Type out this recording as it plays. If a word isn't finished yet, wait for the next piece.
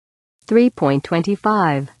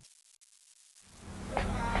3.25.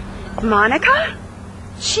 Monica?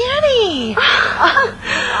 Jenny!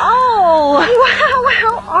 Oh! Wow,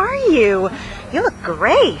 how are you? You look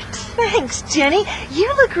great. Thanks, Jenny.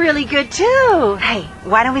 You look really good, too. Hey,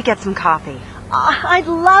 why don't we get some coffee? I'd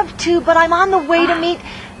love to, but I'm on the way to meet...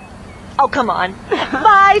 Oh, come on.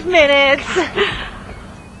 5 minutes.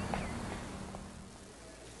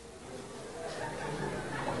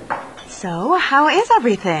 So, how is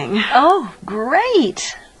everything? Oh,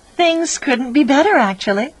 great. Things couldn't be better,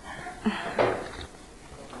 actually.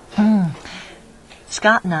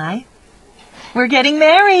 Scott and I, we're getting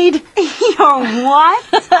married. You're what?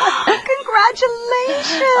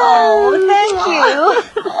 Congratulations. Oh, thank you.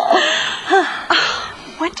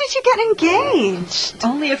 When did you get engaged?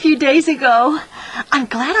 Only a few days ago. I'm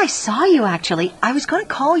glad I saw you, actually. I was going to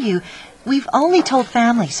call you. We've only told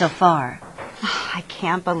family so far. I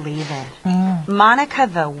can't believe it. Monica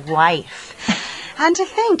the wife. And to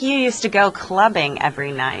think you used to go clubbing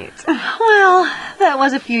every night. Well, that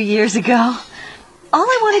was a few years ago. All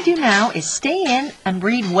I want to do now is stay in and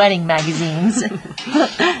read wedding magazines.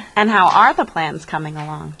 And how are the plans coming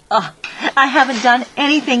along? Oh, I haven't done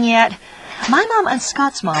anything yet. My mom and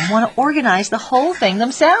Scott's mom want to organize the whole thing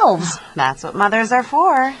themselves. That's what mothers are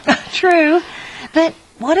for. True. But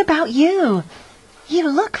what about you? You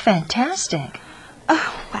look fantastic.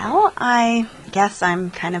 Well, I guess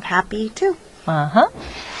I'm kind of happy, too. Uh-huh.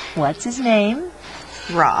 What's his name?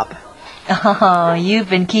 Rob. Oh, you've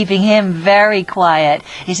been keeping him very quiet.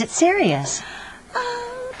 Is it serious?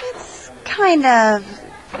 It's kind of,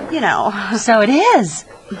 So it is.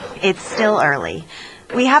 It's still early.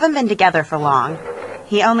 We haven't been together for long.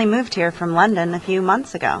 He only moved here from London a few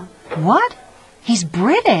months ago. What? He's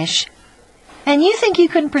British? And you think you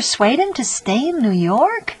can persuade him to stay in New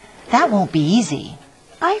York? That won't be easy.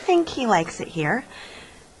 I think he likes it here.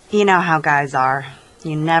 You know how guys are.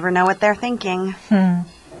 You never know what they're thinking.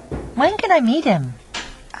 When can I meet him?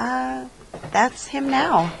 That's him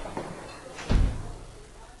now.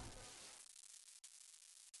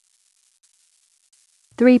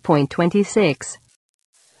 (3.26)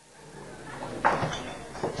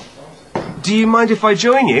 Do you mind if I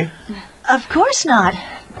join you? Of course not.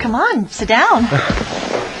 Come on, sit down.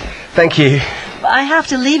 Thank you. I have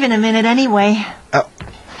to leave in a minute anyway.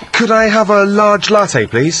 Could I have a large latte,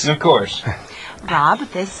 please? Of course. Rob,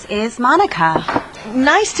 this is Monica.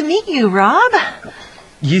 Nice to meet you, Rob.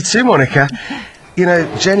 You too, Monica. You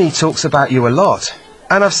know, Jenny talks about you a lot.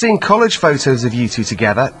 And I've seen college photos of you two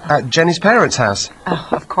together at Jenny's parents' house. Oh,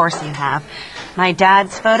 of course you have. My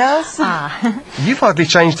dad's photos? You've hardly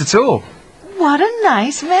changed at all. What a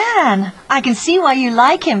nice man. I can see why you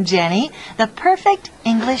like him, Jenny. The perfect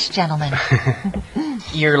English gentleman.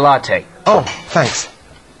 Your latte. Oh, thanks.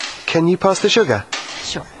 Can you pass the sugar?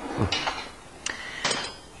 Sure.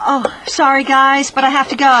 Oh, sorry, guys, but I have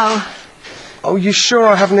to go. Oh, you sure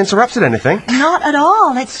I haven't interrupted anything? Not at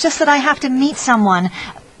all. It's just that I have to meet someone.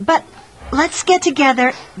 But let's get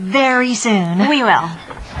together very soon. We will.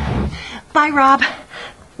 Bye, Rob.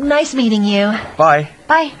 Nice meeting you. Bye.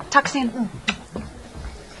 Bye. Talk soon.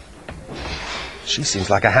 She seems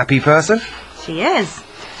like a happy person. She is.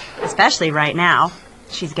 Especially right now.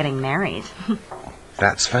 She's getting married.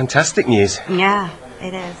 That's fantastic news. Yeah,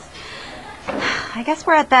 it is. I guess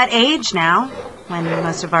we're at that age now, when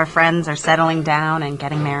most of our friends are settling down and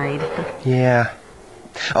getting married. Yeah.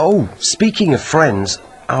 Oh, speaking of friends,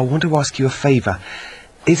 I want to ask you a favour.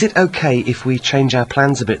 Is it okay if we change our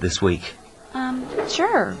plans a bit this week?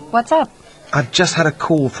 Sure. What's up? I've just had a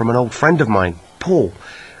call from an old friend of mine, Paul.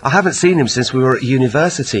 I haven't seen him since we were at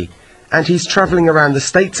university, and he's travelling around the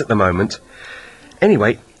States at the moment.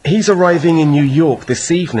 Anyway, he's arriving in New York this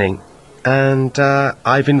evening, and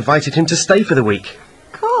I've invited him to stay for the week.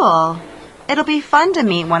 Cool. It'll be fun to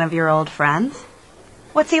meet one of your old friends.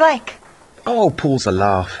 What's he like? Oh, Paul's a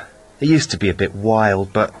laugh. He used to be a bit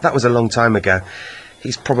wild, but that was a long time ago.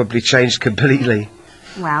 He's probably changed completely.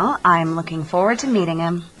 Well, I'm looking forward to meeting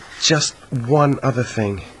him. Just one other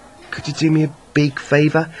thing. Could you do me a big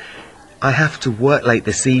favour? I have to work late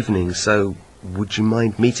this evening, so would you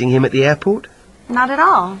mind meeting him at the airport? Not at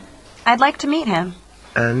all. I'd like to meet him.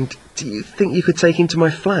 And do you think you could take him to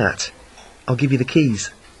my flat? I'll give you the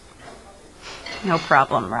keys. No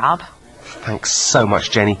problem, Rob. Thanks so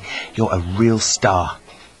much, Jenny. You're a real star.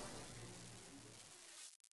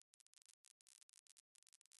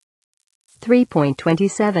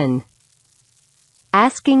 (3.27)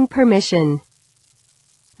 Asking permission.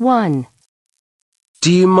 1.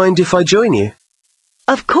 Do you mind if I join you?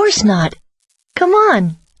 Of course not. Come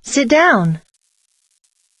on, sit down.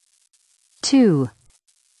 2.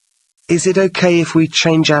 Is it okay if we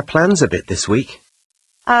change our plans a bit this week?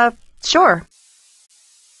 Sure.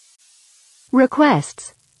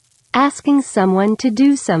 Requests. Asking someone to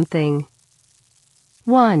do something.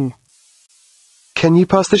 1, Can you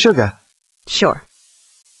pass the sugar? Sure.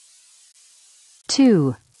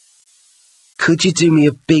 2, Could you do me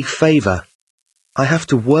a big favour? I have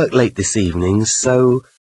to work late this evening, so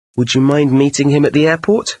would you mind meeting him at the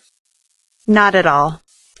airport? Not at all.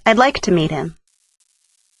 I'd like to meet him.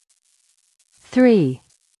 3,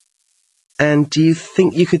 And do you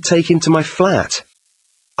think you could take him to my flat?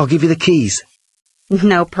 I'll give you the keys.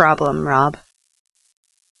 No problem, Rob.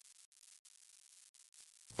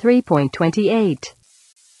 3.28.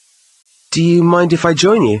 Do you mind if I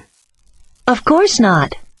join you? Of course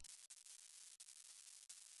not.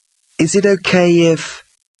 Is it okay if...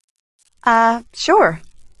 Sure.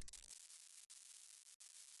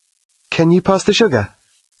 Can you pass the sugar?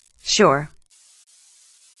 Sure.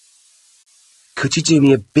 Could you do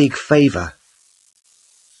me a big favour?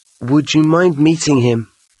 Would you mind meeting him?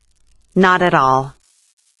 Not at all.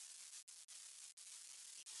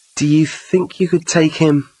 Do you think you could take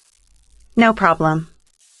him? No problem.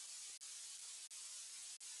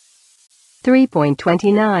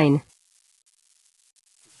 3.29.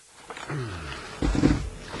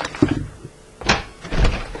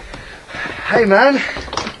 Hey, man.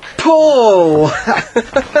 Paul!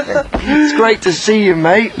 It's great to see you,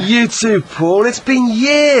 mate. You too, Paul. It's been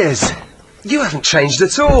years. You haven't changed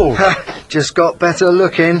at all. Just got better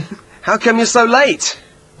looking. How come you're so late?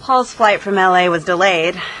 Paul's flight from LA was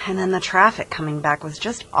delayed, and then the traffic coming back was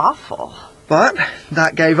just awful. But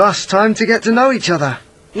that gave us time to get to know each other.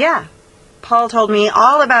 Yeah. Paul told me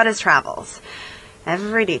all about his travels.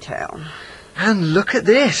 Every detail. And look at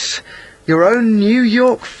this. Your own New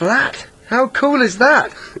York flat. How cool is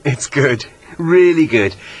that? It's good. Really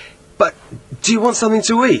good. But do you want something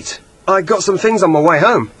to eat? I got some things on my way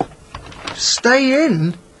home. Stay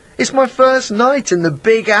in. It's my first night in the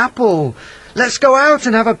Big Apple. Let's go out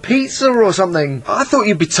and have a pizza or something. I thought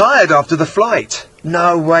you'd be tired after the flight.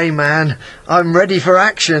 No way, man. I'm ready for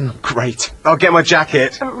action. Great. I'll get my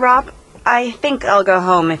jacket. Rob, I think I'll go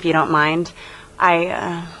home if you don't mind.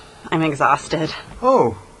 I'm exhausted.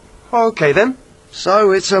 Oh, okay then.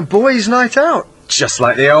 So it's a boys' night out. Just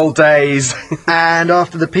like the old days. And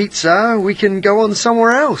after the pizza, we can go on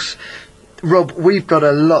somewhere else. Rob, we've got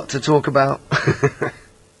a lot to talk about.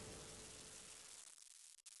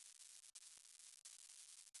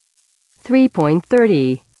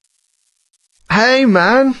 3.30. Hey,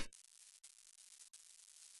 man.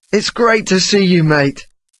 It's great to see you, mate.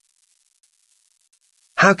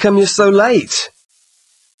 How come you're so late?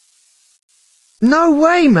 No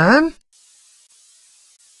way, man.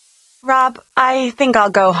 Rob, I think I'll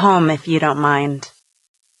go home if you don't mind.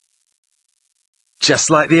 Just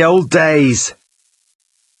like the old days.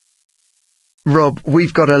 Rob,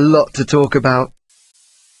 we've got a lot to talk about.